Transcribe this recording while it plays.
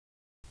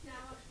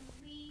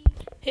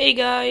Hey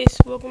guys,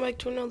 welcome back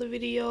to another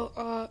video.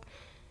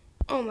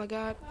 Oh my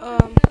god.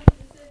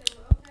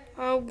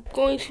 I'm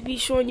going to be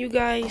showing you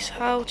guys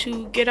how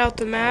to get out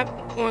the map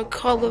on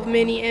Call of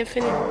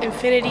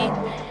Infinity.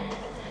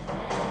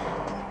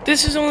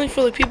 This is only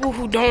for the people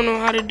who don't know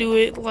how to do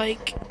it,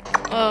 like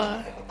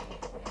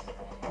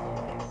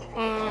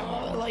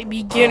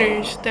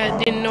beginners that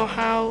didn't know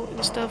how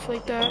and stuff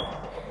like that.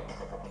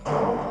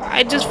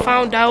 I just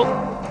found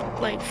out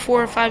like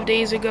 4 or 5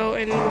 days ago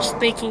and was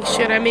thinking,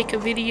 should I make a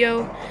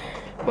video?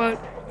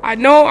 But I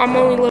know I'm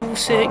only level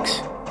 6.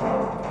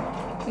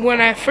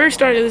 When I first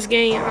started this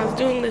game, I was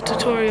doing the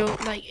tutorial,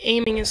 like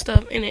aiming and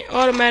stuff, and it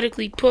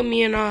automatically put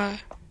me in a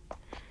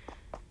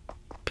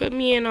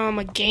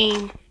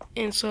game,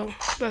 and so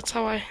that's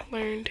how I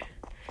learned.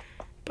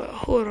 But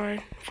hold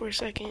on for a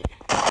second.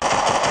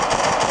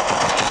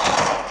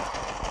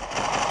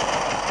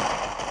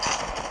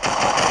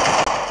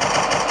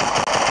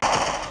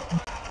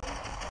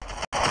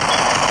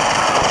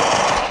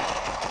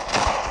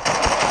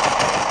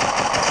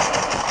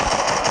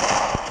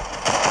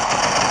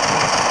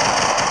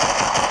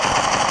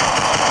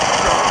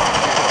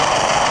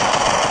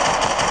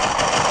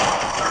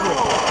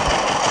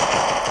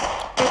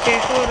 Okay,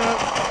 hold up.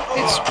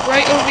 It's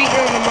right over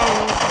here on the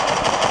mountain.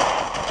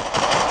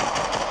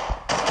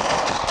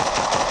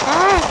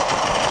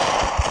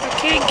 I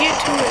can't get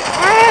to it.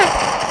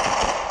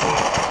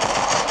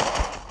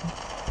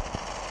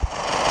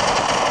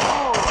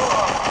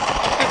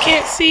 I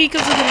can't see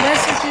because of the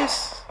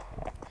messages.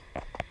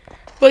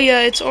 But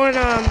yeah, it's on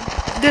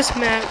this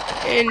map,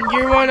 and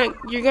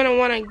you're gonna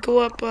wanna go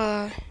up.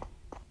 I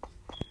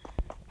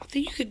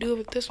think you could do it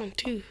with this one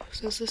too,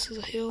 since this is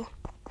a hill.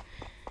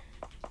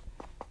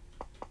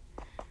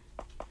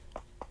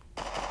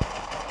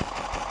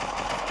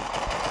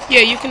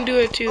 Yeah, you can do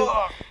it too.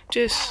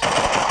 Just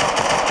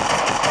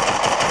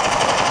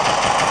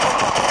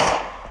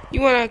you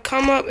wanna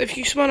come up. If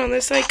you spawn on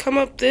this side, come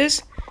up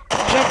this,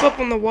 jump up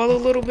on the wall a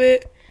little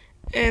bit,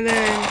 and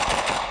then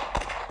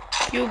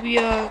you'll be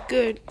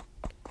good.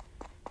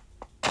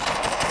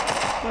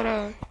 But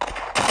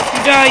if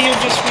you die, you'll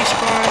just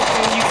respawn,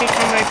 and you can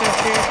come back up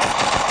here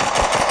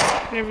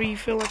whenever you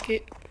feel like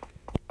it.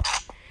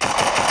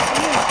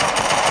 Yeah.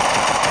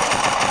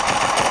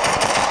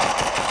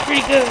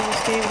 Pretty good in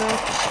this game though.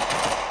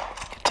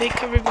 Take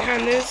cover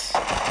behind this.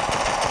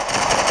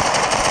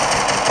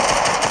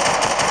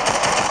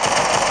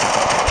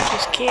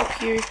 Just camp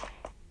here.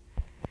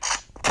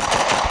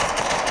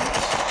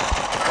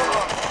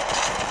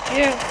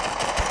 Yeah.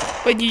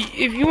 But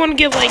if you want to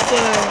get like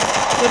the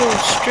little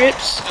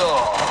strips,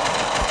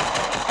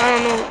 I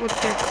don't know what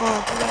they're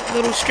called, but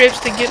little strips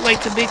to get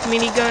like the big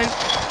minigun,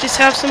 just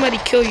have somebody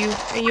kill you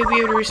and you'll be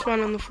able to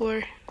respawn on the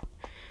floor.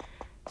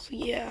 So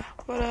yeah,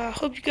 but I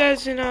hope you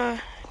guys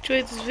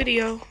enjoyed this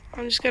video.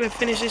 I'm just gonna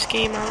finish this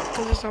game out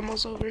because it's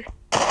almost over.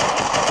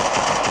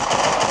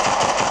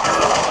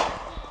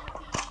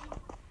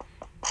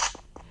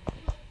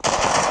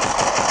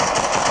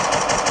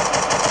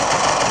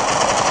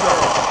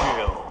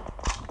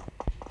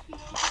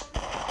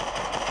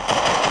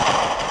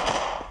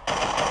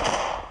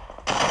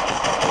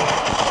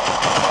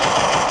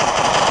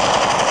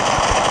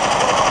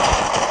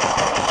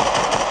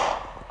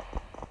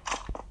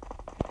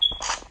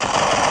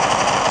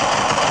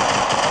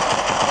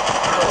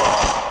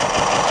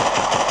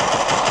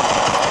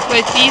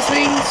 Like these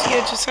things,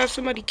 yeah, just have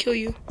somebody kill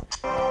you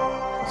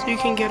so you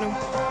can get them.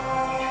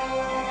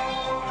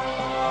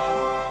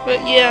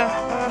 But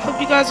yeah, I hope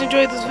you guys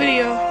enjoyed this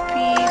video.